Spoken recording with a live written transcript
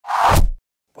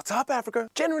What's up, Africa?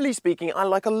 Generally speaking, I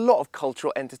like a lot of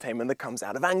cultural entertainment that comes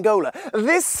out of Angola.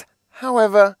 This,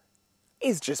 however,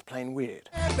 is just plain weird.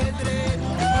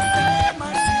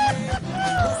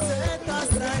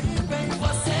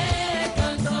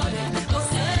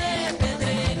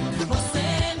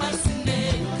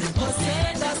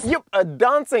 Yep, a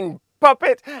dancing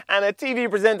puppet and a TV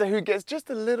presenter who gets just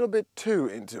a little bit too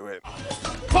into it.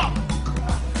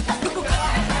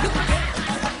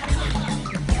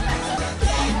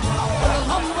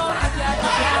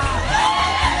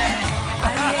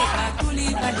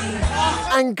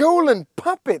 Angolan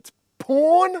puppet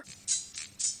porn?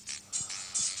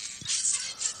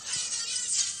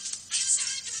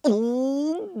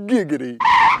 Ooh, giggity.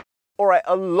 Alright,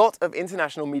 a lot of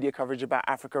international media coverage about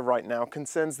Africa right now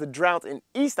concerns the drought in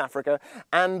East Africa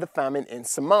and the famine in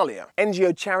Somalia.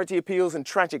 NGO charity appeals and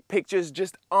tragic pictures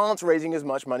just aren't raising as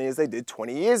much money as they did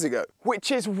 20 years ago.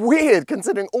 Which is weird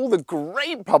considering all the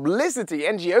great publicity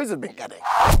NGOs have been getting.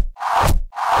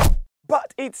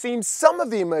 But it seems some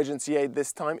of the emergency aid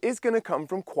this time is going to come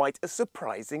from quite a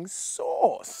surprising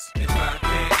source. If I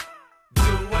can't do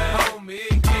it, homie,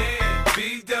 it can't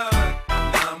be done.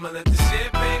 I'ma let the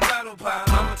champagne bottle pop.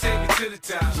 I'ma take it to the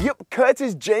top. Yep,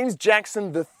 Curtis James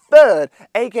Jackson III,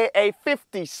 aka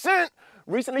 50 Cent,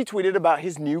 recently tweeted about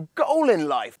his new goal in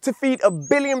life: to feed 1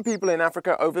 billion people in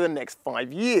Africa over the next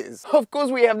 5 years. Of course,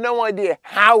 we have no idea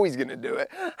how he's gonna do it,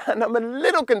 and I'm a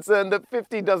little concerned that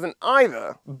 50 doesn't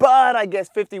either. But I guess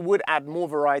 50 would add more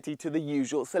variety to the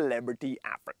usual celebrity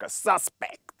Africa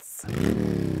suspects.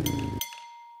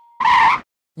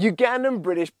 Ugandan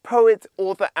British poet,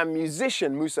 author and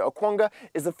musician Musa Okwonga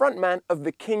is the frontman of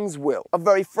The King's Will, a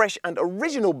very fresh and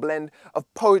original blend of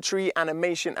poetry,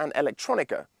 animation and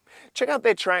electronica. Check out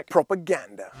their track,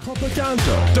 Propaganda.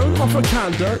 Propaganda, don't offer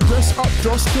candor, dress up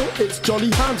Droskill, it's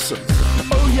jolly handsome.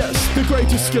 Oh yes, the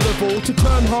greatest skill of all, to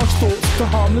turn harsh thoughts to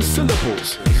harmless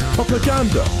syllables.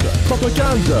 Propaganda,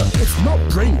 propaganda, it's not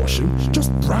brainwashing,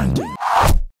 just branding.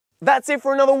 That's it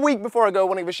for another week. Before I go, I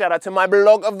want to give a shout out to my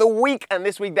blog of the week, and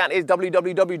this week that is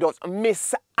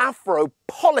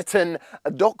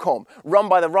www.missafropolitan.com, run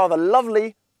by the rather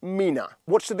lovely Mina.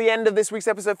 Watch to the end of this week's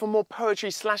episode for more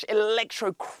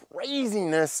poetry/electro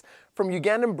craziness from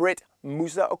Ugandan Brit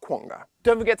Musa Okwonga.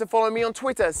 Don't forget to follow me on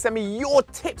Twitter, send me your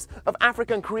tips of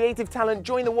African creative talent,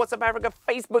 join the What's Up Africa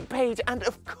Facebook page, and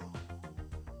of course,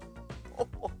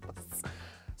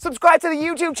 subscribe to the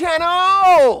YouTube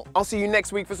channel! I'll see you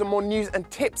next week for some more news and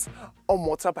tips on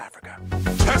What's Up Africa.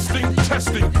 Testing,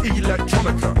 testing,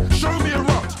 electronica. Show me a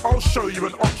rut, I'll show you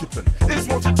an occupant. Is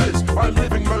what it is, I'm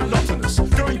living monotonous.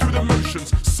 Going through the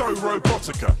motions, so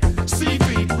robotica.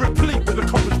 CV, replete with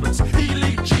accomplishments.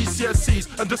 Elite GCSEs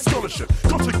and a scholarship.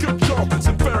 Got a good job in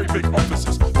some very big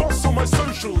offices. Boss on my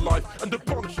social life and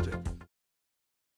abolished it.